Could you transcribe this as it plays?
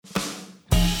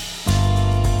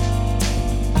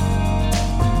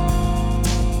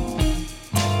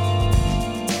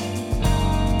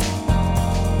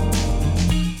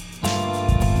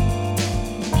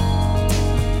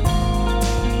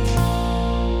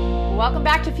Welcome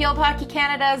back to Field Hockey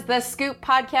Canada's The Scoop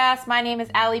podcast. My name is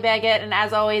Ali Baggett, and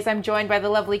as always, I'm joined by the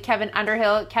lovely Kevin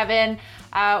Underhill. Kevin,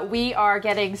 we are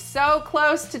getting so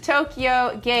close to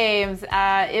Tokyo Games.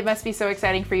 It must be so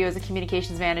exciting for you as a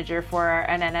communications manager for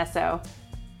an NSO.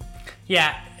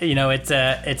 Yeah, you know, it's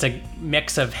a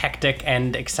mix of hectic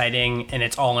and exciting, and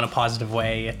it's all in a positive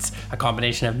way. It's a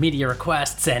combination of media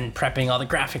requests and prepping all the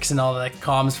graphics and all the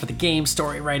comms for the game,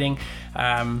 story writing.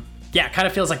 Yeah, it kind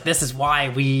of feels like this is why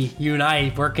you and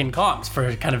I work in comms,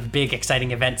 for kind of big,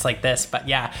 exciting events like this. But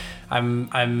yeah,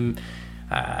 I'm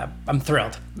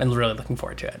thrilled and really looking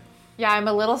forward to it. Yeah, I'm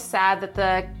a little sad that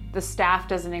the staff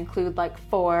doesn't include like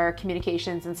 4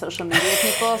 communications and social media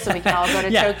people, so we can all go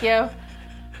to Tokyo.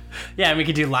 Yeah, and we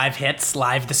could do live hits,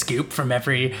 live the scoop from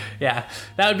every, that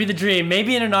would be the dream.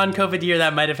 Maybe in a non-COVID year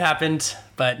that might have happened,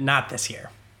 but not this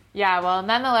year. Yeah, well,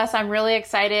 nonetheless, I'm really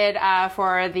excited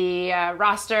for the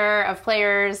roster of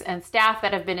players and staff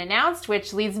that have been announced,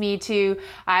 which leads me to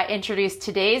introduce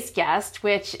today's guest,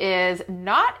 which is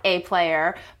not a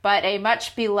player, but a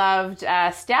much beloved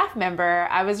staff member.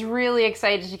 I was really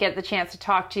excited to get the chance to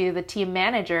talk to the team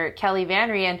manager, Kelly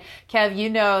Vanry. And Kev, you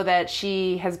know that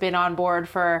she has been on board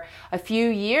for a few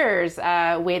years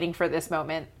waiting for this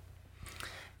moment.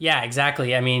 Yeah,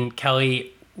 exactly. I mean,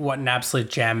 Kelly, what an absolute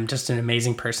gem, just an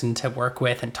amazing person to work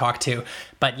with and talk to.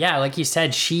 But yeah, like you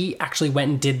said, she actually went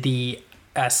and did the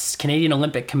Canadian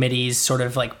Olympic Committee's sort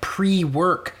of like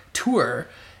pre-work tour.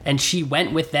 And she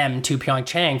went with them to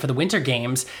Pyeongchang for the Winter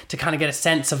Games to kind of get a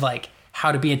sense of like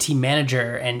how to be a team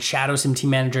manager and shadow some team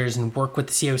managers and work with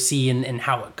the COC and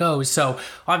how it goes. So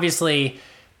obviously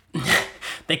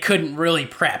they couldn't really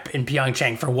prep in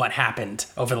Pyeongchang for what happened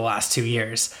over the last 2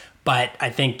 years. But I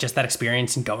think just that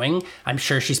experience and going, I'm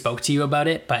sure she spoke to you about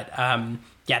it. But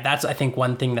that's, I think,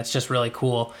 one thing that's just really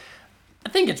cool. I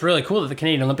think it's really cool that the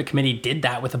Canadian Olympic Committee did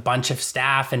that with a bunch of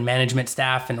staff and management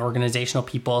staff and organizational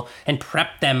people and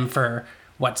prepped them for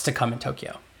what's to come in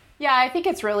Tokyo. Yeah, I think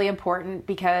it's really important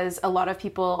because a lot of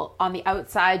people on the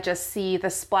outside just see the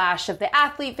splash of the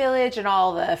athlete village and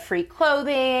all the free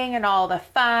clothing and all the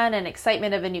fun and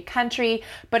excitement of a new country,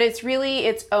 but it's really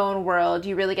its own world.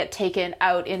 You really get taken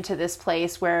out into this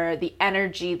place where the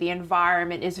energy, the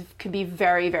environment can be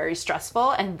very, very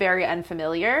stressful and very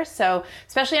unfamiliar. So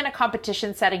especially in a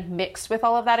competition setting mixed with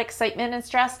all of that excitement and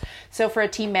stress. So for a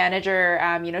team manager,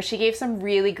 she gave some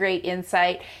really great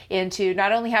insight into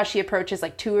not only how she approaches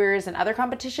like tours and other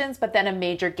competitions, but then in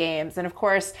major games. And of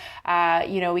course,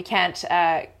 we can't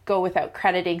go without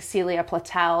crediting Celia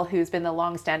Platel, who's been the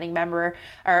longstanding member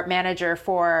or manager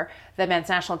for the men's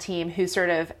national team, who sort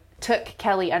of took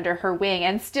Kelly under her wing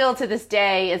and still to this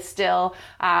day is still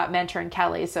mentoring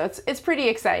Kelly. So it's pretty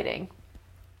exciting.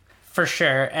 For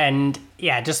sure. And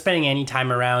yeah, just spending any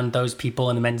time around those people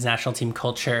in the men's national team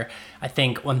culture, I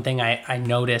think one thing I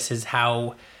notice is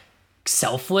how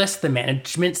selfless the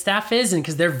management staff is, and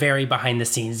because they're very behind the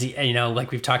scenes,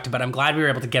 like we've talked about. I'm glad we were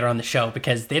able to get her on the show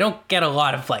because they don't get a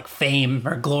lot of like fame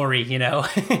or glory,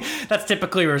 that's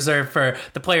typically reserved for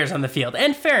the players on the field,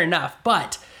 and fair enough,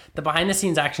 but the behind the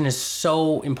scenes action is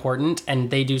so important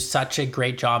and they do such a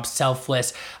great job.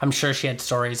 Selfless. I'm sure she had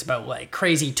stories about like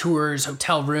crazy tours,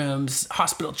 hotel rooms,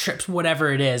 hospital trips,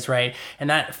 whatever it is, right?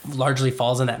 And that largely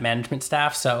falls on that management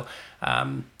staff. So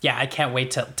I can't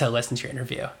wait to listen to your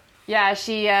interview. Yeah,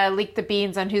 she leaked the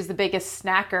beans on who's the biggest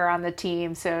snacker on the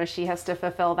team, so she has to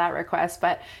fulfill that request.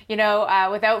 But,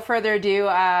 without further ado,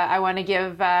 I want to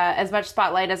give as much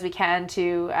spotlight as we can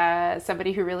to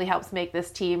somebody who really helps make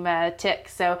this team tick.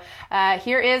 So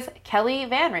here is Kelly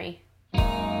Vanry.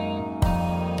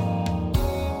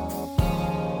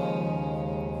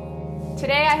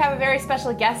 Today I have a very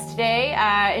special guest today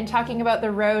in talking about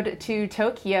the road to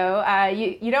Tokyo.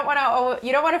 You don't want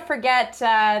to forget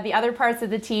the other parts of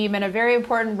the team, and a very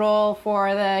important role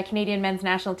for the Canadian men's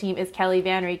national team is Kelly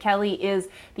Vanry. Kelly is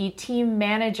the team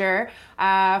manager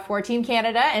for Team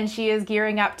Canada, and she is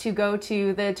gearing up to go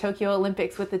to the Tokyo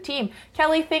Olympics with the team.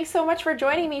 Kelly, thanks so much for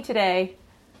joining me today.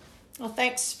 Well,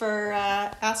 thanks for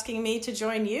asking me to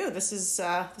join you. This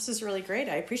is really great.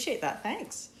 I appreciate that.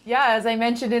 Thanks. Yeah, as I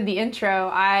mentioned in the intro,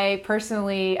 I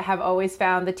personally have always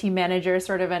found the team manager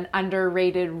sort of an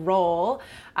underrated role.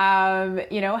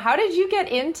 How did you get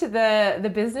into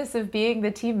the business of being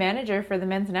the team manager for the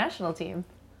men's national team?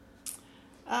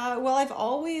 Well, I've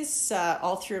always,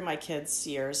 all through my kids'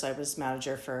 years, I was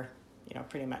manager for,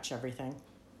 pretty much everything.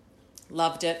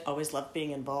 Loved it, always loved being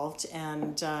involved.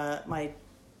 And my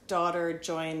daughter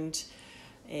joined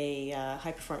a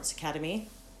high-performance academy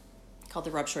called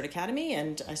the Rob Short Academy,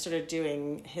 and I started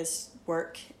doing his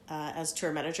work as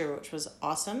tour manager, which was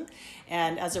awesome.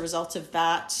 And as a result of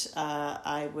that,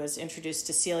 I was introduced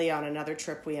to Celia on another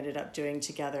trip we ended up doing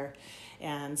together.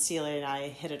 And Celia and I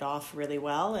hit it off really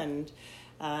well, and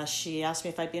she asked me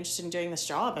if I'd be interested in doing this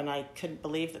job, and I couldn't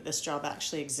believe that this job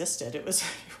actually existed. It was,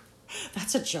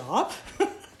 that's a job?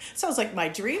 Sounds like my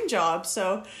dream job.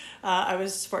 So I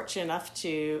was fortunate enough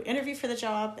to interview for the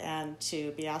job and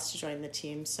to be asked to join the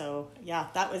team. So yeah,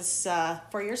 that was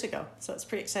 4 years ago. So it's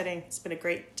pretty exciting. It's been a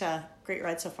great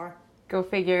ride so far. Go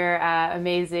figure.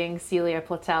 Amazing. Celia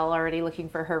Platel already looking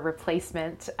for her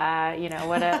replacement.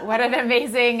 What an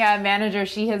amazing manager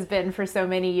she has been for so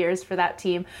many years for that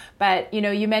team. But,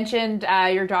 you mentioned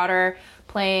your daughter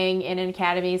playing in an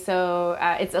academy. So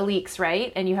it's Alix,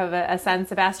 right? And you have a son,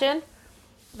 Sebastian?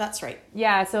 That's right.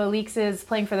 Yeah, so Alix is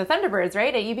playing for the Thunderbirds,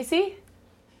 right, at UBC?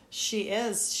 She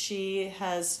is. She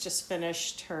has just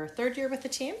finished her third year with the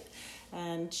team.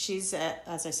 And she's,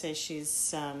 as I say,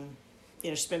 she's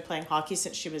been playing hockey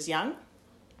since she was young.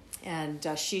 And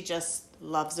she just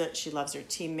loves it. She loves her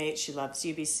teammates. She loves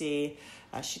UBC.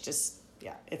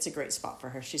 It's a great spot for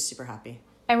her. She's super happy.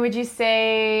 And would you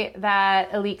say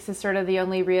that Alix is sort of the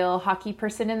only real hockey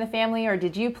person in the family, or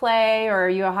did you play, or are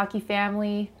you a hockey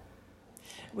family?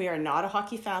 We are not a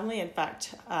hockey family. In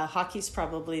fact, hockey's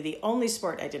probably the only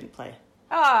sport I didn't play.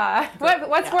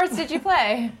 What sports did you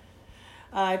play?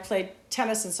 I played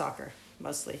tennis and soccer,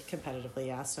 mostly competitively,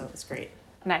 yeah, so it was great.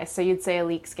 Nice. So you'd say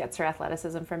Alix gets her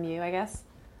athleticism from you, I guess?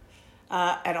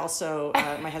 And also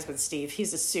my husband, Steve,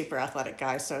 he's a super athletic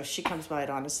guy, so she comes by it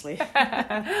honestly.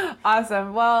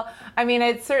 Awesome. Well, I mean,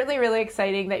 it's certainly really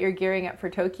exciting that you're gearing up for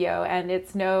Tokyo, and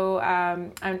it's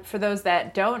and for those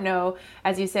that don't know,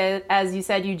 as you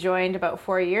said, you joined about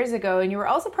 4 years ago, and you were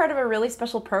also part of a really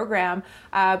special program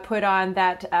put on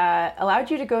that allowed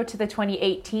you to go to the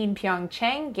 2018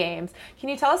 Pyeongchang Games. Can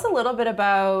you tell us a little bit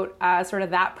about sort of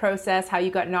that process, how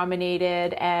you got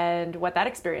nominated, and what that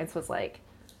experience was like?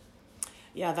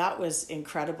 Yeah, that was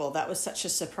incredible. That was such a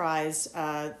surprise.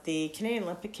 The Canadian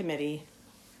Olympic Committee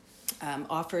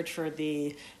offered for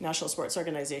the national sports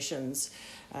organizations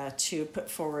to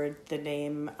put forward the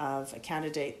name of a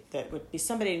candidate that would be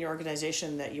somebody in your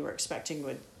organization that you were expecting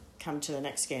would come to the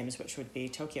next games, which would be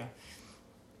Tokyo.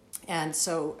 And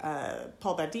so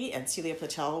Paul Bundy and Celia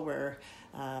Platel were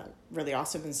really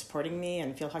awesome in supporting me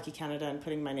and Field Hockey Canada and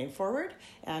putting my name forward.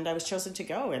 And I was chosen to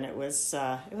go, and it was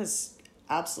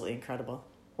absolutely incredible.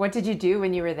 What did you do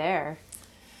when you were there?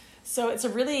 So it's a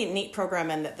really neat program,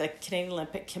 and that the Canadian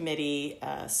Olympic Committee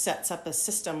sets up a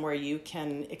system where you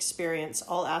can experience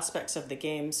all aspects of the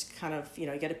games, kind of,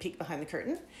 you get a peek behind the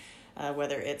curtain,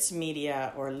 whether it's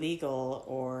media or legal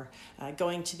or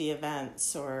going to the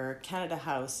events or Canada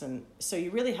House. And so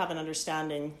you really have an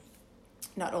understanding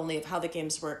not only of how the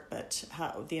games work, but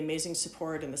how the amazing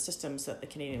support and the systems that the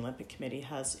Canadian Olympic Committee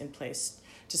has in place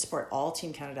to support all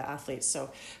Team Canada athletes. So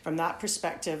from that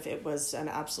perspective, it was an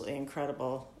absolutely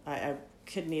incredible, I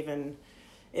couldn't even,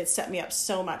 it set me up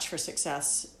so much for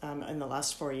success in the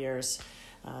last 4 years.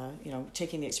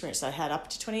 Taking the experience that I had up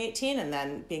to 2018 and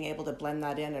then being able to blend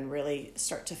that in and really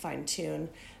start to fine tune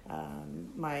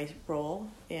my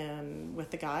role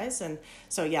with the guys. And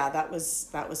so, yeah, that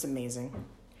was amazing.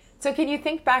 So can you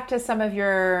think back to some of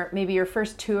maybe your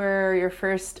first tour, your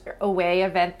first away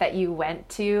event that you went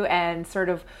to, and sort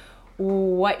of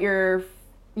what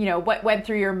what went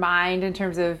through your mind in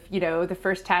terms of, the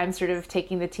first time sort of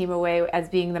taking the team away as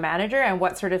being the manager, and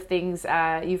what sort of things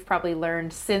you've probably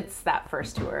learned since that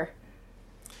first tour?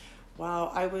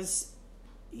 Wow,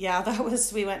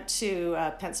 we went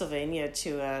to Pennsylvania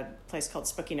to a place called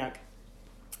Spookynook.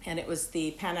 And it was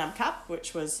the Pan Am Cup,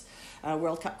 which was a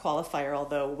World Cup qualifier,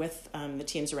 although with the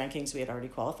team's rankings, we had already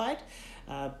qualified.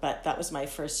 But that was my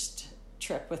first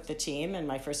trip with the team and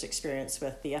my first experience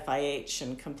with the FIH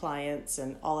and compliance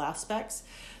and all aspects.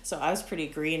 So I was pretty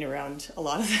green around a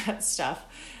lot of that stuff.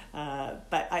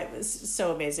 But I was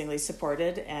so amazingly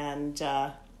supported and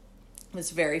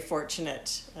was very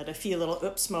fortunate at a few little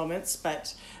oops moments,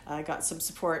 but I got some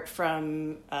support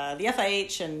from the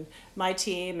FIH and my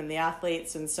team and the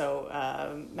athletes, and so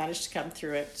managed to come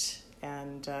through it,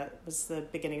 and it was the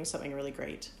beginning of something really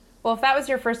great. Well, if that was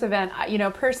your first event,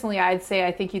 personally, I'd say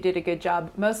I think you did a good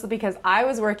job, mostly because I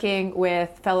was working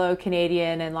with fellow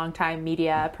Canadian and longtime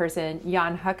media person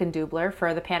Jan Huckendubler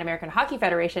for the Pan American Hockey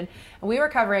Federation, and we were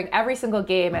covering every single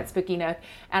game at Spookynook.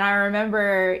 And I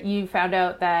remember you found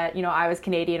out that, I was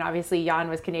Canadian, obviously Jan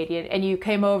was Canadian, and you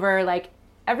came over like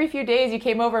every few days you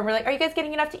came over and we're like, are you guys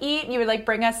getting enough to eat? And you would like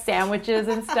bring us sandwiches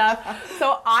and stuff.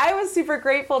 So I was super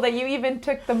grateful that you even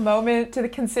took the moment to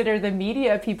consider the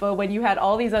media people when you had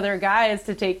all these other guys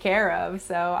to take care of.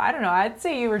 So I don't know, I'd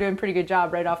say you were doing a pretty good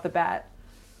job right off the bat.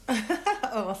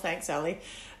 Oh, well, thanks, Ellie.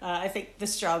 I think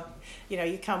this job,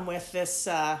 you come with this,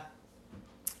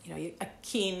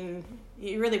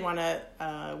 you really want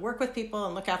to work with people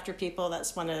and look after people.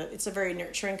 It's a very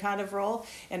nurturing kind of role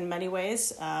in many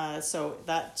ways. So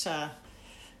that,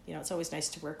 it's always nice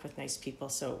to work with nice people.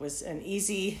 So it was an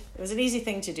easy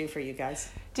thing to do for you guys.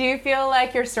 Do you feel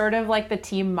like you're sort of like the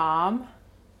team mom?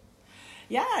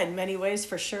 Yeah, in many ways,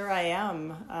 for sure I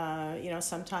am.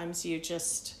 Sometimes you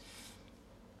just,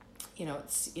 you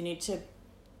need to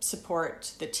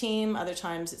support the team. Other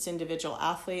times it's individual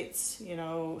athletes.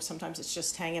 Sometimes it's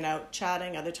just hanging out,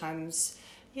 chatting. Other times,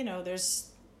 there's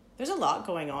a lot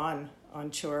going on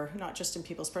tour, not just in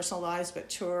people's personal lives, but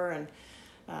tour and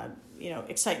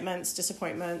excitements,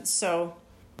 disappointments. So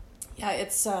yeah,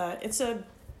 it's a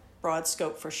broad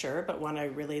scope for sure, but one I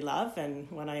really love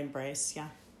and one I embrace. Yeah.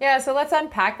 Yeah, so let's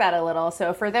unpack that a little.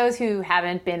 So for those who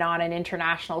haven't been on an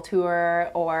international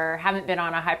tour or haven't been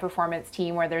on a high performance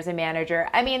team where there's a manager,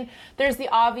 I mean, there's the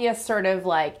obvious sort of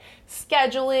like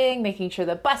scheduling, making sure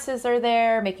the buses are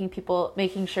there, making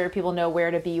sure people know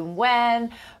where to be and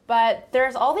when. But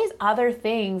there's all these other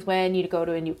things when you go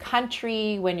to a new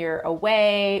country, when you're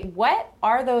away. What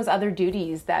are those other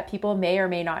duties that people may or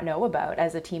may not know about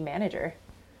as a team manager?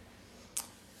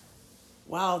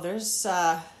 Wow,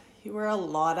 you wear a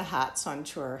lot of hats on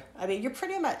tour. I mean, you're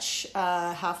pretty much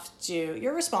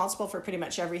you're responsible for pretty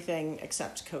much everything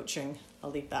except coaching.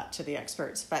 I'll leave that to the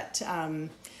experts. But,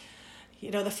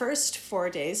 the first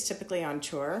 4 days typically on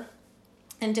tour,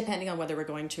 and depending on whether we're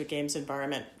going to a games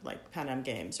environment like Pan Am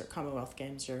Games or Commonwealth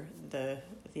Games or the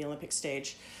Olympic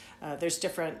stage, there's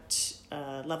different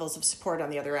levels of support on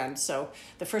the other end. So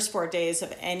the first 4 days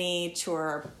of any tour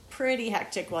are pretty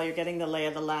hectic while you're getting the lay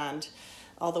of the land,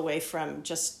 all the way from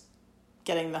just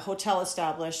getting the hotel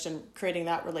established and creating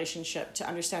that relationship to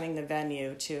understanding the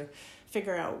venue to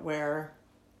figure out where.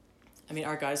 I mean,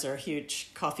 our guys are a huge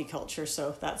coffee culture,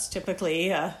 so that's typically,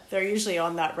 they're usually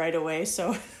on that right away.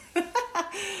 So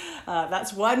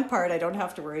that's one part I don't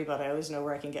have to worry about. I always know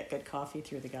where I can get good coffee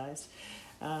through the guys.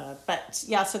 But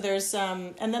yeah, so there's,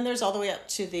 and then there's all the way up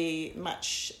to the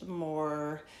much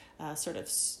more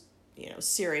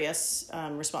serious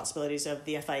responsibilities of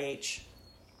the FIH,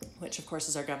 which of course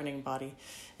is our governing body,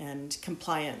 and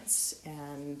compliance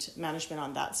and management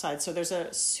on that side. So there's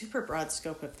a super broad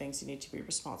scope of things you need to be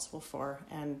responsible for.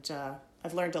 And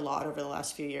I've learned a lot over the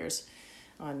last few years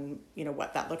on,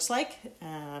 what that looks like.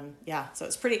 So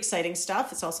it's pretty exciting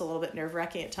stuff. It's also a little bit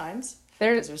nerve-wracking at times.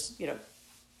 There's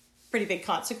pretty big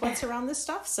consequence around this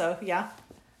stuff. So yeah.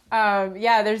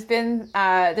 There's been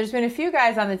a few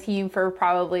guys on the team for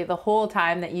probably the whole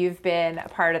time that you've been a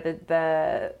part of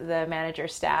the manager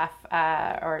staff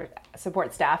or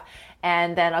support staff,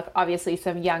 and then obviously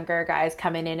some younger guys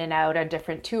coming in and out on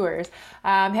different tours.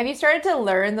 Have you started to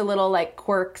learn the little like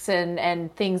quirks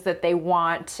and things that they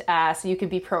want so you can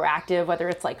be proactive, whether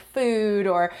it's like food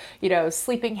or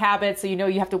sleeping habits, so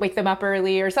you have to wake them up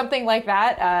early or something like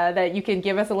that that you can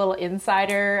give us a little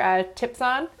insider tips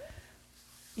on?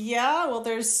 Yeah, well,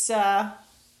 I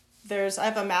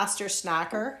have a master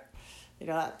snacker.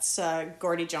 That's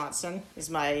Gordy Johnson is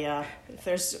my, if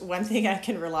there's one thing I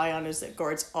can rely on is that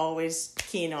Gord's always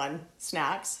keen on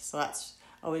snacks. So that's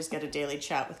always get a daily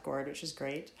chat with Gord, which is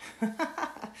great.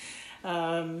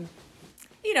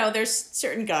 There's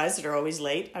certain guys that are always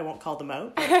late. I won't call them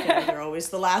out. But, they're always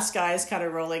the last guys kind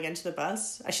of rolling into the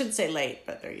bus. I shouldn't say late,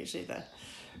 but they're usually the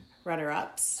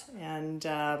runner-ups. And,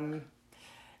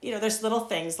 there's little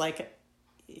things like,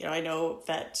 I know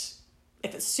that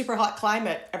if it's super hot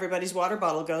climate, everybody's water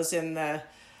bottle goes in the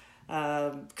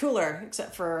cooler,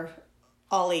 except for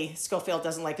Ollie. Schofield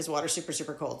doesn't like his water super,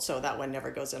 super cold, so that one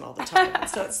never goes in all the time.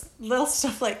 So it's little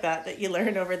stuff like that you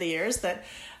learn over the years that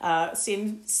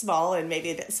seem small and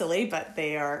maybe a bit silly, but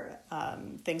they are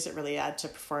things that really add to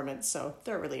performance, so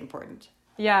they're really important.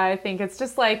 Yeah, I think it's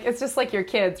just like your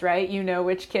kids, right? You know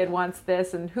which kid wants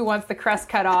this and who wants the crust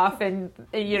cut off and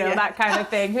that kind of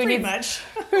thing. Who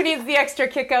needs the extra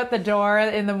kick out the door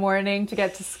in the morning to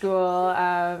get to school?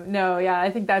 I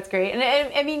think that's great. And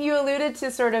I mean, you alluded to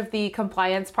sort of the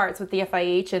compliance parts with the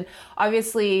FIH, and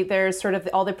obviously there's sort of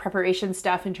all the preparation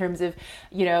stuff in terms of,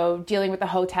 dealing with the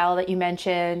hotel that you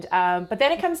mentioned. But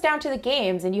then it comes down to the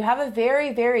games, and you have a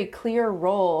very, very clear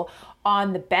role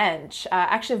on the bench,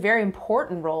 actually a very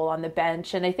important role on the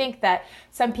bench. And I think that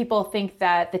some people think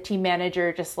that the team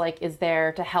manager just like is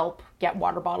there to help get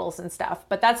water bottles and stuff,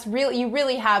 but that's really, you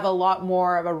really have a lot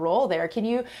more of a role there. Can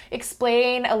you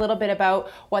explain a little bit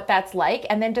about what that's like,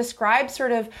 and then describe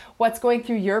sort of what's going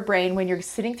through your brain when you're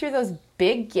sitting through those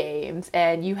big games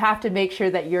and you have to make sure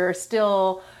that you're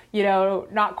still, you know,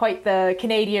 not quite the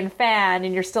Canadian fan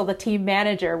and you're still the team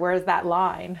manager? Where's that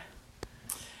line?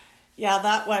 Yeah,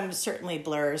 that one certainly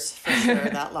blurs for sure,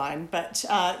 that line. But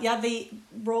yeah, the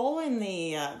role in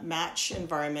the match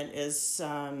environment is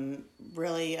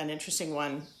really an interesting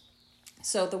one.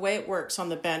 So the way it works on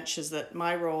the bench is that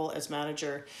my role as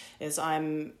manager is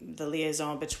I'm the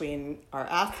liaison between our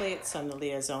athletes, I'm the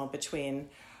liaison between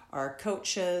our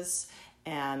coaches,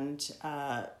 and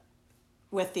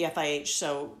with the FIH.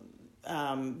 So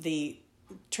the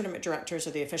tournament directors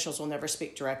or the officials will never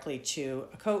speak directly to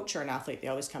a coach or an athlete. They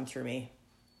always come through me.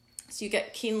 So you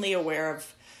get keenly aware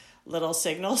of little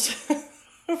signals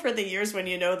over the years when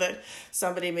you know that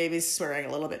somebody may be swearing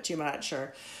a little bit too much,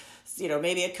 or, you know,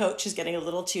 maybe a coach is getting a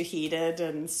little too heated.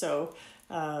 And so,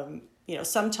 you know,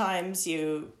 sometimes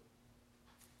you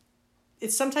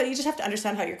just have to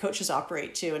understand how your coaches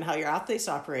operate too and how your athletes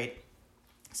operate.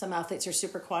 Some athletes are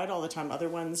super quiet all the time. Other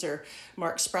ones are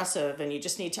more expressive, and you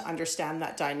just need to understand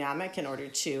that dynamic in order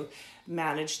to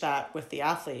manage that with the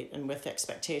athlete and with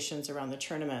expectations around the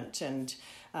tournament. And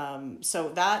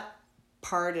so that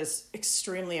part is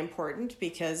extremely important,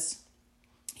 because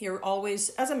you're always,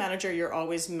 as a manager, you're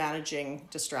always managing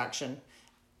distraction,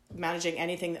 managing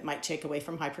anything that might take away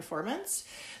from high performance.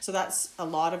 So that's a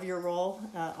lot of your role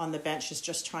on the bench, is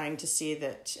just trying to see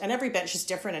that, and every bench is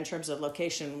different in terms of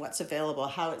location, what's available,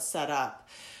 how it's set up,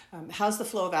 how's the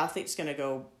flow of athletes going to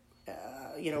go,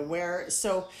 you know, where.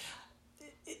 So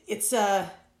it's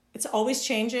always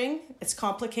changing, it's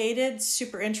complicated,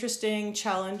 super interesting,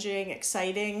 challenging,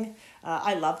 exciting.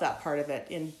 I love that part of it,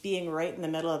 in being right in the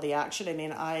middle of the action. I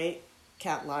mean, I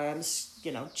can't lie, I'm,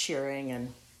 you know, cheering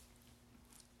and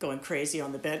going crazy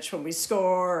on the bench when we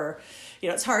score, or, you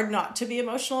know, it's hard not to be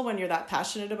emotional when you're that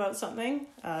passionate about something.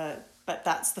 But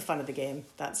that's the fun of the game.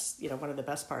 That's, you know, one of the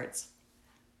best parts.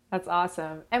 That's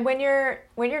awesome. And when you're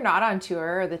not on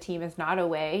tour or the team is not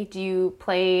away, do you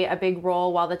play a big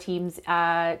role while the team's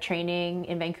training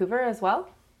in Vancouver as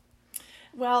well?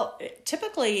 Well,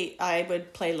 typically I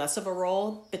would play less of a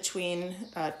role between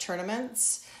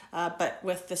tournaments. But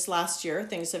with this last year,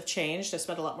 things have changed. I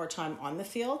spent a lot more time on the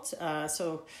field.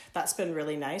 So that's been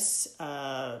really nice.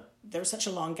 There was such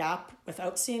a long gap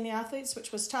without seeing the athletes,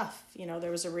 which was tough. You know,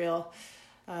 there was a real,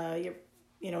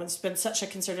 you know, it's been such a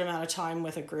concerted amount of time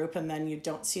with a group, and then you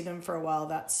don't see them for a while.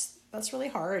 That's really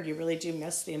hard. You really do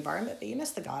miss the environment, but you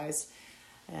miss the guys.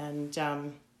 And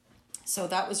so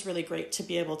that was really great to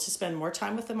be able to spend more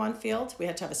time with them on field. We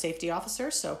had to have a safety officer.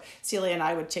 So Celia and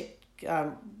I would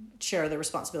share the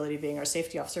responsibility of being our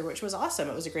safety officer, which was awesome.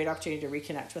 It was a great opportunity to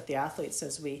reconnect with the athletes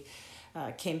as we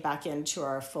came back into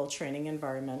our full training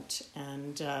environment.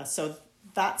 And so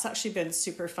that's actually been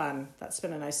super fun. That's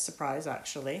been a nice surprise,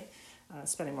 actually,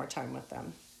 spending more time with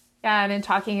them. Yeah, and in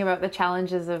talking about the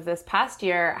challenges of this past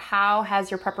year, how has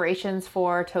your preparations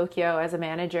for Tokyo as a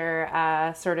manager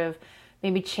sort of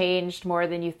maybe changed more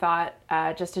than you thought,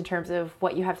 just in terms of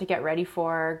what you have to get ready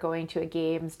for going to a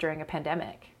games during a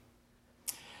pandemic?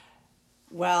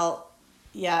 Well,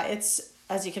 yeah, it's,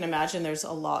 as you can imagine, there's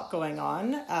a lot going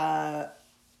on.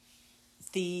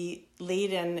 The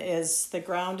lead-in is the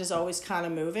ground is always kind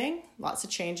of moving. Lots of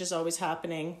changes always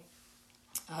happening.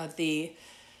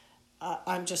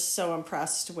 I'm just so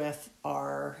impressed with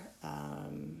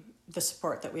the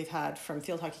support that we've had from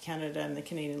Field Hockey Canada and the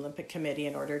Canadian Olympic Committee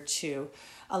in order to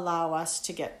allow us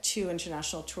to get 2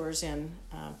 international tours in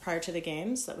prior to the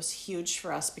games. That was huge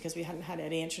for us, because we hadn't had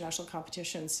any international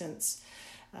competition since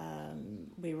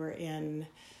we were in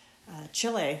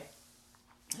Chile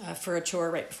for a tour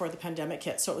right before the pandemic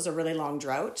hit. So it was a really long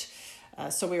drought.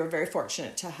 So we were very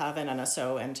fortunate to have an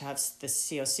NSO and to have the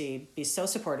COC be so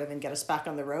supportive and get us back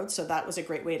on the road. So that was a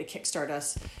great way to kickstart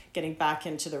us getting back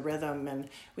into the rhythm. And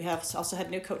we have also had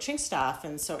new coaching staff,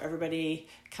 and so everybody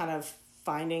kind of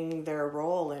finding their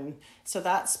role. And so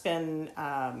that's been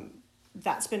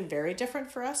very different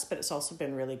for us, but it's also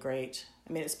been really great.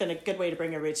 I mean, it's been a good way to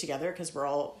bring everybody together, because we're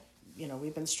all, you know,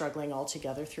 we've been struggling all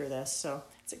together through this. So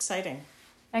it's exciting.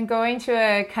 And going to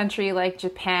a country like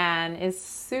Japan is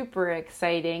super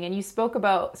exciting. And you spoke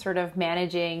about sort of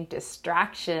managing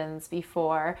distractions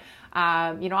before.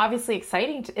 Obviously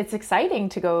exciting. It's exciting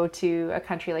to go to a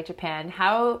country like Japan.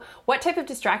 What type of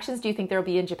distractions do you think there will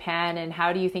be in Japan, and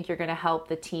how do you think you're going to help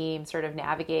the team sort of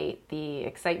navigate the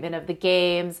excitement of the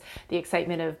games, the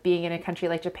excitement of being in a country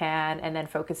like Japan, and then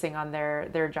focusing on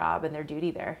their job and their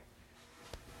duty there?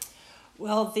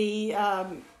 Well,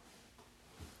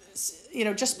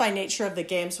 just by nature of the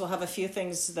games, we'll have a few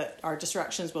things that our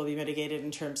distractions will be mitigated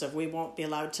in terms of we won't be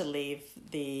allowed to leave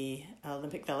the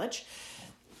Olympic Village.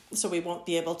 So we won't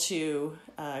be able to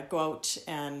go out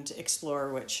and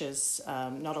explore, which is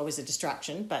not always a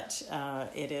distraction, but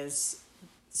it is.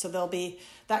 So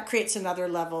that creates another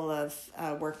level of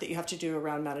work that you have to do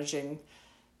around managing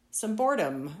some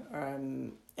boredom.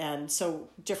 And so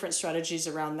different strategies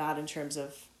around that in terms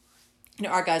of,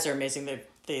 our guys are amazing.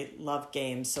 They love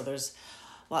games. So there's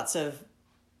lots of,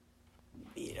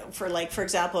 for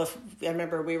example, if I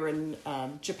remember we were in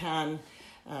Japan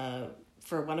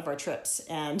for one of our trips,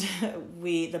 and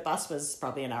the bus was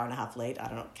probably an hour and a half late. I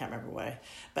can't remember why.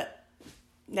 But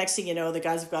next thing you know, the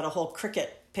guys have got a whole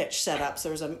cricket pitch set up. So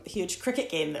there was a huge cricket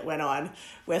game that went on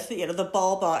with, the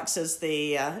ball box as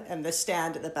and the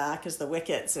stand at the back as the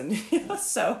wickets. And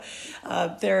so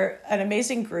they're an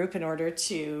amazing group in order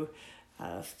to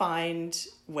find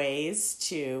ways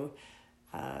to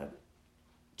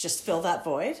just fill that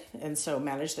void, and so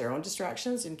manage their own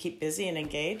distractions and keep busy and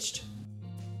engaged.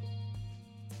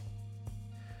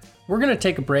 We're going to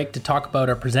take a break to talk about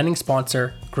our presenting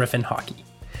sponsor, Griffin Hockey.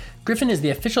 Griffin is the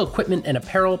official equipment and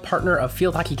apparel partner of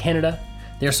Field Hockey Canada.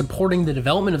 They are supporting the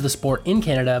development of the sport in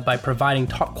Canada by providing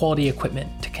top quality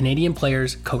equipment to Canadian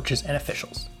players, coaches, and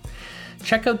officials.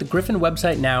 Check out the Griffin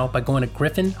website now by going to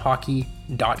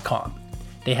griffinhockey.com.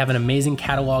 They have an amazing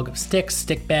catalog of sticks,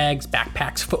 stick bags,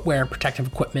 backpacks, footwear, and protective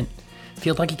equipment.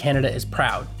 Field Hockey Canada is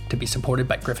proud to be supported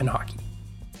by Griffin Hockey.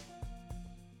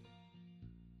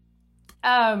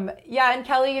 And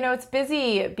Kelly, it's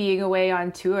busy being away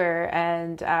on tour,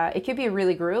 and it can be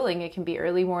really grueling. It can be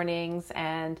early mornings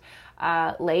and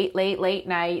late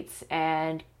nights,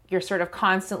 and you're sort of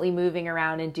constantly moving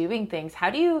around and doing things. How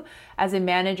do you, as a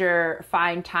manager,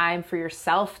 find time for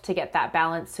yourself to get that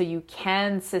balance so you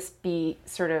can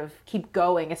keep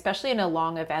going, especially in a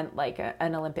long event like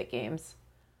an Olympic Games?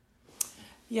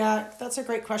 Yeah, that's a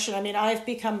great question. I mean, I've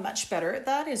become much better at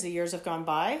that as the years have gone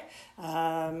by.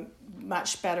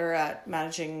 Much better at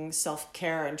managing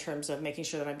self-care in terms of making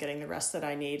sure that I'm getting the rest that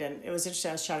I need. And it was interesting,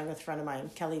 I was chatting with a friend of mine,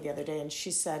 Kelly, the other day, and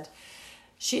she said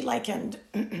she likened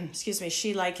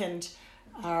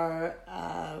our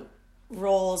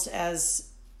roles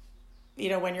as,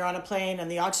 when you're on a plane and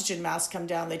the oxygen masks come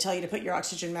down, they tell you to put your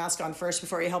oxygen mask on first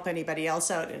before you help anybody else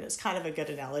out. And it's kind of a good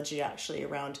analogy actually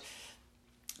around,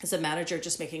 as a manager,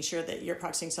 just making sure that you're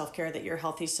practicing self-care, that you're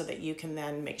healthy, so that you can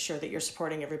then make sure that you're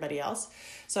supporting everybody else.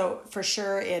 So for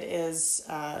sure it is,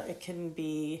 it can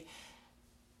be,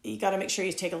 you got to make sure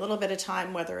you take a little bit of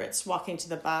time, whether it's walking to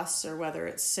the bus or whether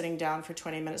it's sitting down for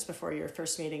 20 minutes before your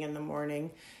first meeting in the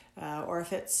morning, or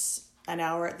if it's an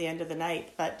hour at the end of the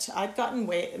night. But I've gotten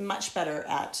much better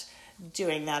at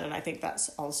doing that. And I think that's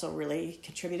also really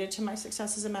contributed to my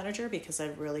success as a manager, because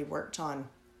I've really worked on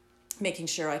making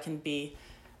sure I can be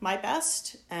my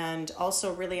best, and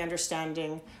also really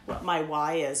understanding what my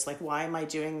why is. Like, why am I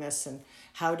doing this, and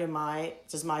how does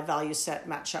my value set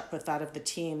match up with that of the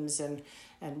teams, and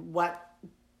what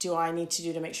do I need to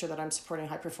do to make sure that I'm supporting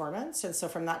high performance? And so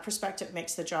from that perspective, it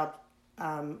makes the job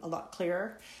a lot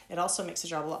clearer. It also makes the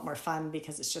job a lot more fun,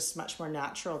 because it's just much more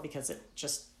natural, because it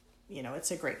just, it's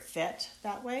a great fit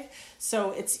that way. So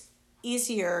it's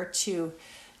easier to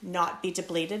not be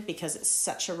depleted, because it's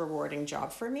such a rewarding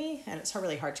job for me, and it's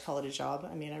really hard to call it a job.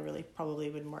 I mean, I really probably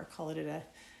would more call it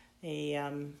a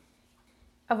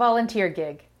volunteer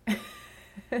gig.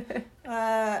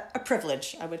 A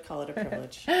privilege. I would call it a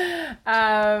privilege.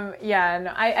 I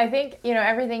think,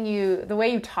 everything the way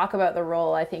you talk about the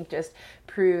role, I think just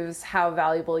proves how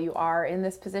valuable you are in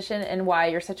this position and why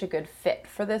you're such a good fit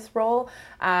for this role.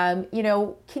 Can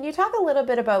you talk a little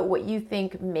bit about what you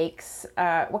think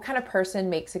what kind of person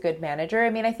makes a good manager? I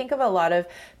mean, I think of a lot of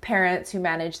parents who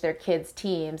manage their kids'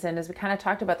 teams, and as we kind of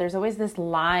talked about, there's always this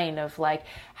line of like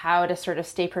how to sort of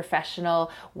stay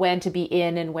professional, when to be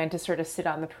in and when to sort of sit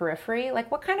on the periphery.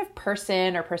 Like, what kind of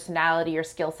person or personality or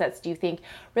skill sets do you think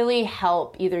really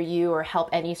help either you or help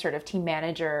any sort of team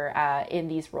manager in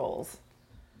these roles?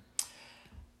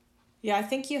 Yeah, I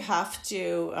think you have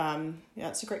to,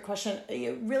 it's a great question.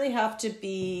 You really have to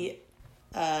be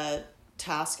a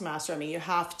taskmaster. I mean, you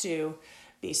have to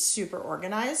be super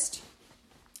organized.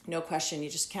 no question. You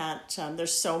just can't,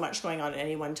 there's so much going on at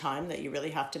any one time that you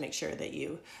really have to make sure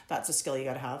that that's a skill you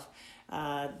got to have.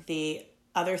 The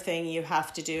other thing you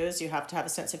have to do is you have to have a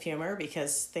sense of humor,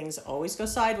 because things always go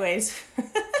sideways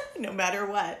no matter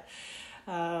what.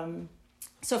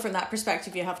 So from that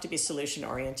perspective, you have to be solution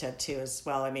oriented too as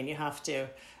well. I mean,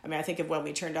 I think of when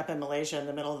we turned up in Malaysia in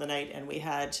the middle of the night and we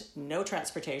had no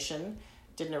transportation,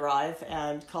 didn't arrive,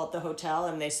 and called the hotel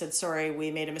and they said, sorry,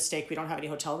 we made a mistake. We don't have any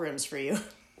hotel rooms for you.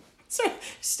 So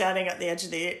standing at the edge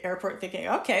of the airport thinking,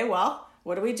 okay, well,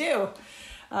 what do we do?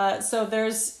 So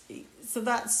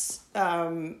that's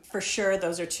for sure.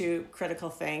 Those are two critical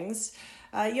things.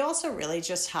 You also really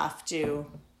just have to,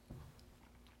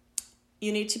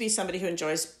 you need to be somebody who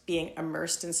enjoys being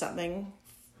immersed in something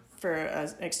for an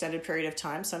extended period of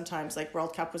time. Sometimes, like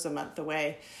World Cup was a month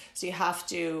away. So you have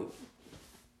to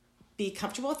be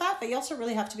comfortable with that, but you also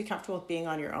really have to be comfortable with being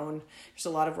on your own. There's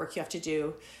a lot of work you have to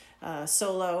do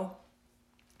solo.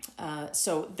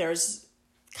 So there's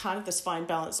kind of this fine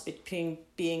balance between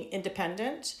being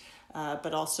independent,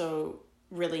 but also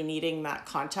really needing that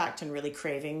contact and really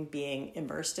craving being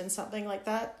immersed in something like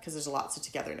that, because there's lots of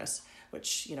togetherness,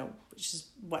 which is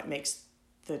what makes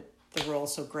the role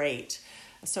so great.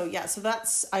 So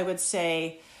that's, I would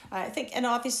say, I think, and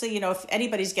obviously, if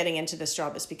anybody's getting into this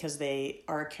job, it's because they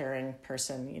are a caring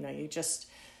person.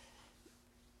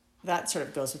 That sort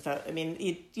of goes without, I mean,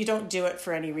 you don't do it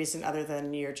for any reason other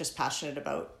than you're just passionate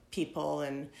about people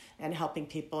and helping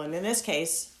people. And in this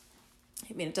case,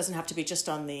 I mean, it doesn't have to be just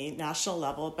on the national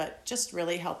level, but just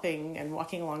really helping and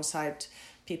walking alongside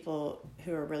people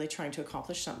who are really trying to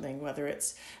accomplish something, whether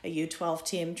it's a U12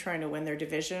 team trying to win their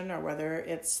division or whether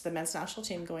it's the men's national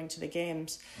team going to the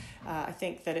games. I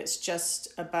think that it's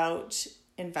just about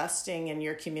investing in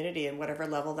your community and whatever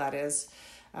level that is.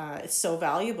 It's so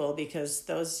valuable because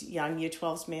those young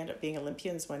U12s may end up being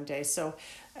Olympians one day. So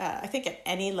I think at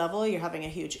any level, you're having a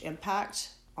huge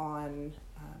impact on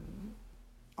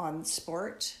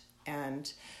sport.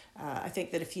 And I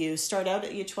think that if you start out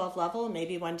at U12 level,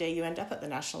 maybe one day you end up at the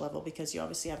national level because you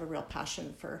obviously have a real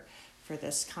passion for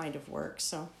this kind of work.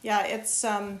 So yeah, it's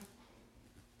I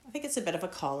think it's a bit of a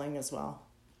calling as well.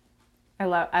 I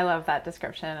love that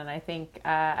description, and I think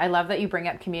I love that you bring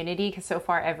up community, because so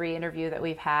far every interview that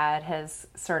we've had has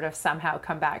sort of somehow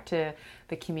come back to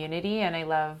the community, and I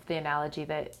love the analogy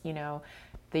that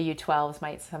the U12s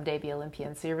might someday be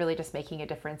Olympians, so you're really just making a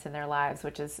difference in their lives,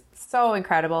 which is so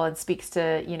incredible and speaks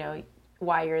to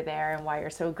why you're there and why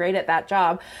you're so great at that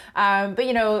job. But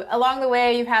along the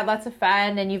way, you've had lots of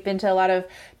fun and you've been to a lot of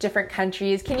different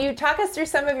countries. Can you talk us through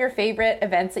some of your favorite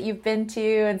events that you've been to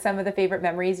and some of the favorite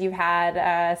memories you've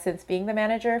had since being the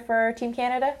manager for Team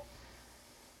Canada?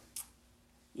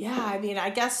 Yeah, I mean,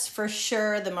 I guess for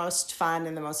sure the most fun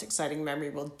and the most exciting memory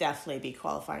will definitely be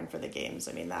qualifying for the games.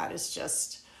 I mean, that was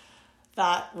just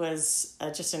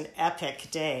an epic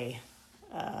day.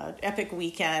 Epic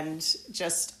weekend,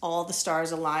 just all the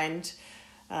stars aligned.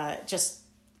 I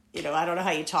don't know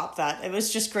how you top that. It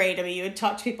was just great. I mean, you would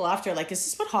talk to people after, like, is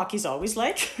this what hockey's always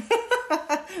like?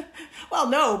 Well,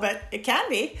 no, but it can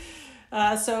be.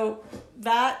 So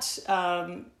that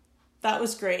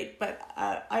was great. But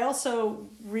I also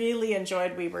really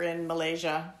enjoyed, we were in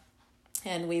Malaysia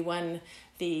and we won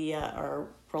our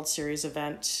World Series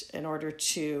event in order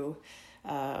to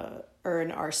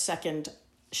earn our second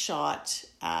shot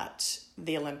at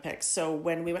the Olympics. So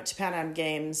when we went to Pan Am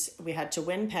Games, we had to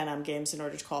win Pan Am Games in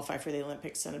order to qualify for the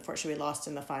Olympics, and unfortunately we lost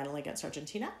in the final against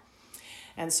Argentina.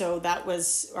 And so that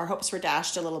was, our hopes were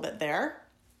dashed a little bit there.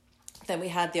 Then we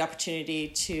had the opportunity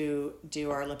to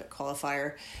do our Olympic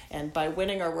qualifier, and by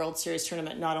winning our World Series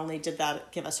tournament, not only did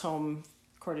that give us home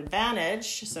court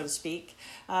advantage, so to speak,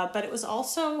 but it was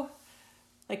also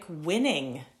like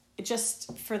winning.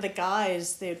 Just for the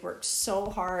guys, they'd worked so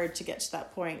hard to get to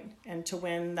that point and to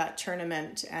win that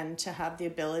tournament and to have the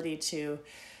ability to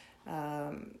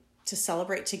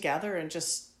celebrate together, and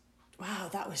just, wow,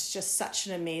 that was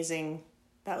an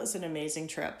amazing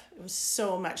trip. It was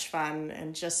so much fun,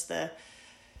 and just the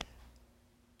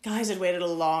guys had waited a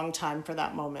long time for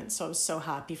that moment. So I was so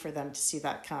happy for them to see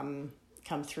that come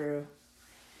through.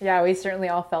 Yeah, we certainly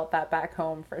all felt that back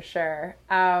home for sure.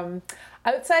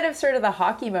 Outside of sort of the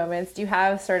hockey moments, do you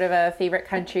have sort of a favorite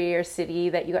country or city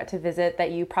that you got to visit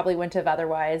that you probably wouldn't have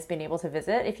otherwise been able to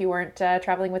visit if you weren't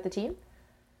traveling with the team?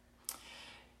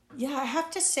 Yeah, I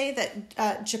have to say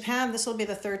that Japan, this will be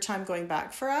the third time going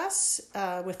back for us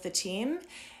with the team.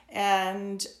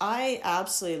 And I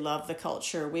absolutely love the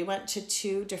culture. We went to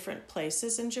 2 different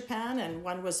places in Japan, and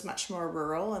one was much more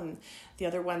rural, and the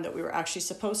other one that we were actually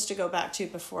supposed to go back to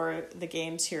before the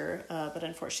games here, but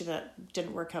unfortunately that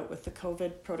didn't work out with the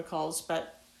COVID protocols.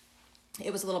 But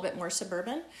it was a little bit more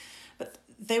suburban. But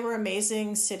they were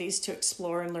amazing cities to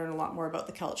explore and learn a lot more about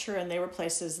the culture. And they were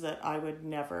places that I would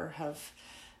never have,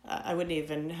 I wouldn't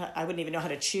even know how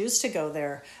to choose to go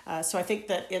there. So I think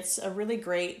that it's a really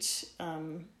great,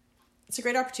 it's a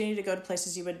great opportunity to go to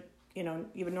places you would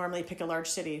normally pick a large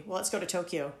city. Well, let's go to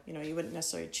Tokyo. You wouldn't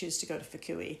necessarily choose to go to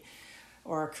Fukui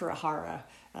or Kurihara,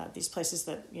 these places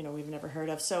that, we've never heard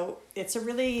of. So it's a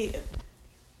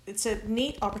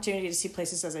neat opportunity to see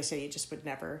places, as I say, you just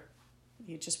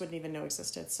wouldn't even know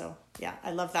existed. So yeah,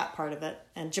 I love that part of it.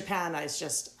 And Japan, I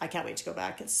can't wait to go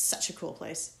back. It's such a cool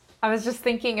place. I was just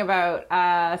thinking about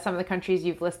some of the countries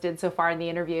you've listed so far in the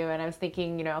interview, and I was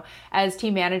thinking, as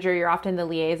team manager, you're often the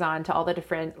liaison to all the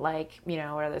different,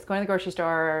 whether it's going to the grocery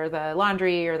store or the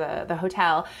laundry or the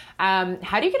hotel.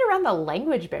 How do you get around the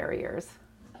language barriers?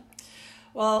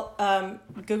 Well,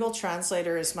 Google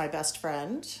Translator is my best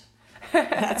friend.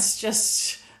 It's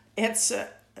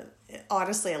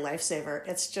honestly a lifesaver.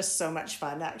 It's just so much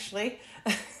fun, actually,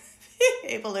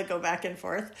 able to go back and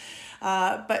forth.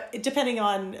 But depending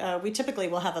on, we typically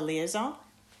will have a liaison,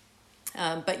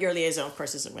 but your liaison, of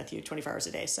course, isn't with you 24 hours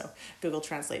a day. So Google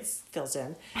fills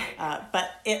in.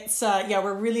 But it's,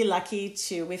 we're really lucky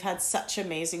we've had such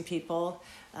amazing people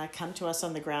come to us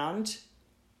on the ground,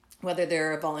 whether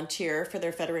they're a volunteer for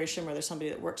their federation, whether somebody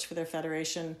that works for their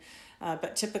federation.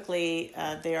 But typically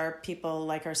they are people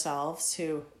like ourselves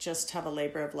who just have a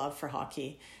labor of love for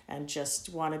hockey and just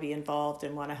want to be involved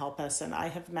and want to help us. And I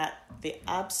have met the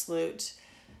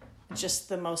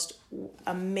most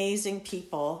amazing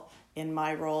people in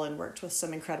my role and worked with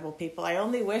some incredible people. I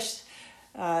only wish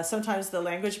sometimes the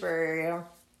language barrier,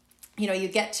 you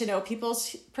get to know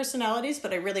people's personalities,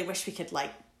 but I really wish we could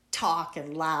talk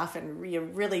and laugh and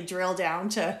really drill down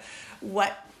to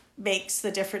what makes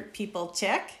the different people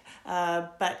tick.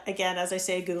 But again, as I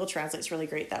say, Google Translate's really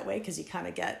great that way because you kind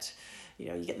of get,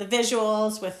 you get the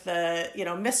visuals with the,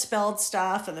 misspelled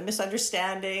stuff and the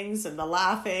misunderstandings and the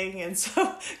laughing. And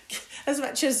so as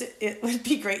much as it would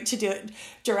be great to do it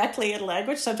directly in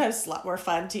language, sometimes it's a lot more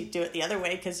fun to do it the other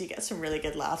way because you get some really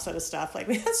good laughs out of stuff.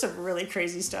 We had some really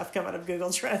crazy stuff come out of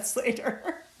Google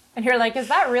Translator. And you're like, is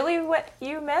that really what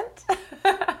you meant?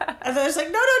 And then it's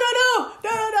like, no,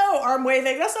 arm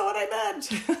waving. That's not what I meant.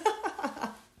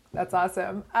 That's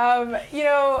awesome.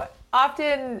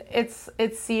 Often it's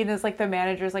seen as the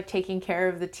managers taking care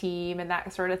of the team and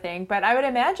that sort of thing. But I would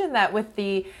imagine that with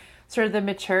the sort of the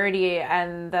maturity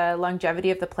and the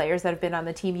longevity of the players that have been on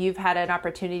the team, you've had an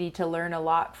opportunity to learn a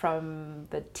lot from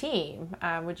the team.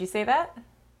 Would you say that?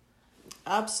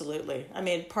 Absolutely. I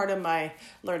mean, part of my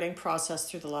learning process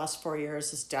through the last 4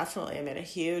 years is definitely, a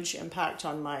huge impact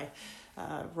on my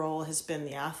role has been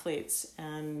the athletes.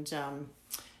 And,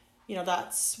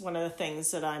 that's one of the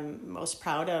things that I'm most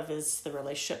proud of is the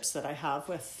relationships that I have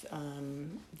with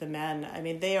the men.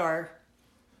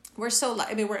 We're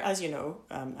as you know,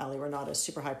 Ali, we're not a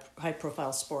super high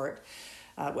profile sport.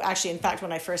 Actually, in fact,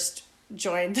 when I first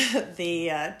joined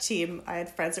the team, I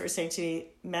had friends that were saying to me,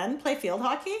 men play field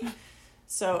hockey?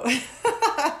 So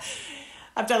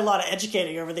I've done a lot of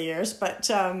educating over the years, but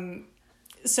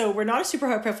so we're not a super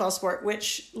high profile sport,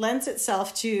 which lends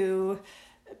itself to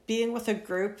being with a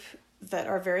group that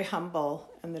are very humble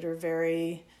and that are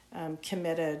very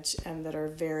committed and that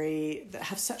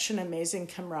have such an amazing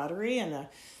camaraderie and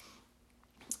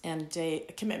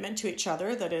a commitment to each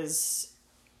other that is,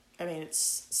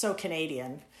 it's so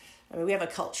Canadian. We have a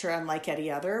culture unlike any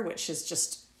other, which is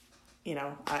just,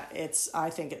 I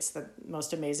think it's the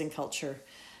most amazing culture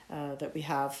that we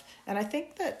have. And I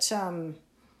think that,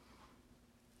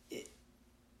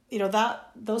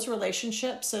 those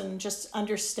relationships and just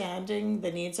understanding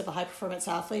the needs of a high performance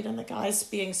athlete and the guys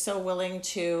being so willing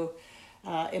to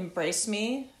embrace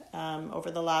me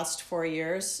over the last 4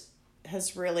 years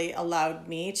has really allowed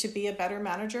me to be a better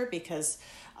manager because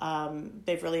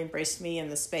they've really embraced me in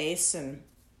the space and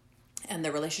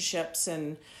the relationships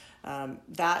and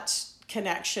that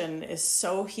connection is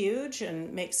so huge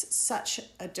and makes such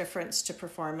a difference to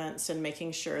performance and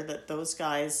making sure that those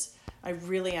guys, I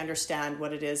really understand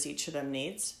what it is each of them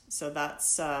needs. So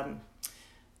that's, I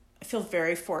feel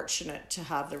very fortunate to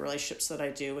have the relationships that I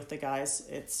do with the guys.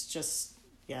 It's just,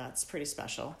 it's pretty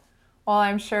special. Well,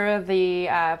 I'm sure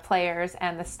the players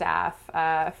and the staff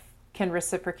can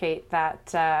reciprocate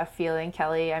that feeling,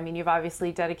 Kelly. You've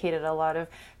obviously dedicated a lot of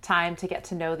time to get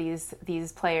to know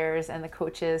these players and the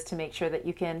coaches to make sure that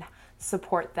you can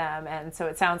support them, and so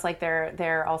it sounds like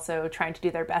they're also trying to do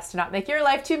their best to not make your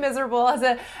life too miserable as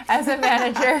a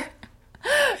manager.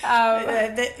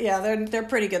 They're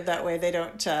pretty good that way. They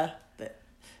don't.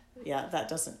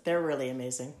 They're really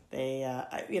amazing.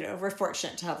 We're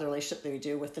fortunate to have the relationship that we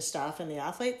do with the staff and the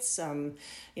athletes.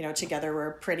 Together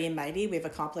we're pretty mighty. We've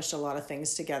accomplished a lot of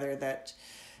things together that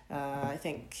I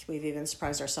think we've even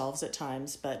surprised ourselves at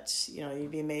times, but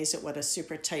you'd be amazed at what a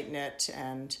super tight-knit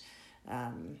and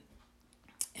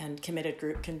committed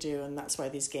group can do, and that's why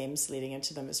these games leading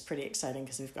into them is pretty exciting,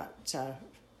 because we've got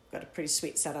a pretty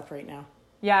sweet setup right now.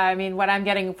 Yeah, I mean, what I'm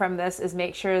getting from this is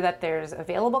make sure that there's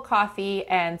available coffee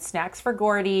and snacks for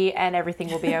Gordy, and everything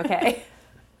will be okay.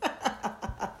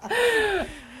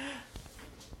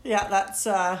 Yeah,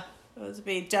 those would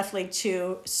be definitely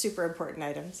two super important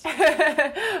items.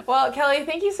 Well, Kelly,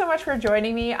 thank you so much for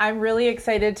joining me. I'm really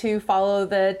excited to follow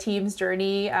the team's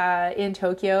journey in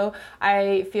Tokyo.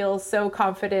 I feel so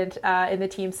confident in the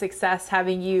team's success,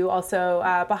 having you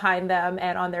also behind them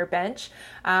and on their bench.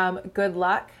 Good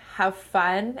luck. Have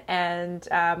fun, and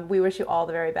we wish you all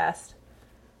the very best.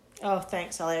 Oh,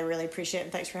 thanks, Ellie. I really appreciate it,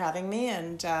 and thanks for having me.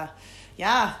 And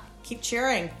keep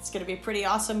cheering. It's going to be pretty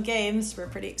awesome games. We're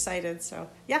pretty excited. So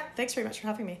thanks very much for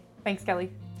having me. Thanks,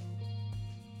 Kelly.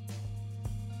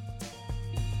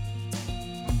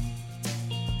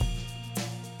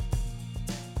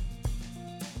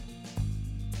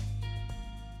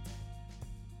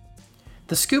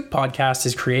 The Scoop podcast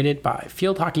is created by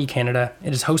Field Hockey Canada.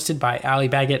 It is hosted by Ali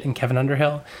Baggett and Kevin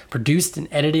Underhill, produced and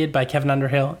edited by Kevin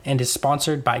Underhill, and is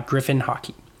sponsored by Griffin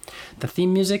Hockey. The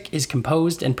theme music is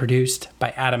composed and produced by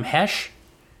Adam Hesch.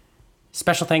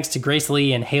 Special thanks to Grace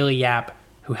Lee and Haley Yap,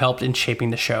 who helped in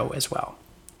shaping the show as well.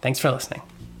 Thanks for listening.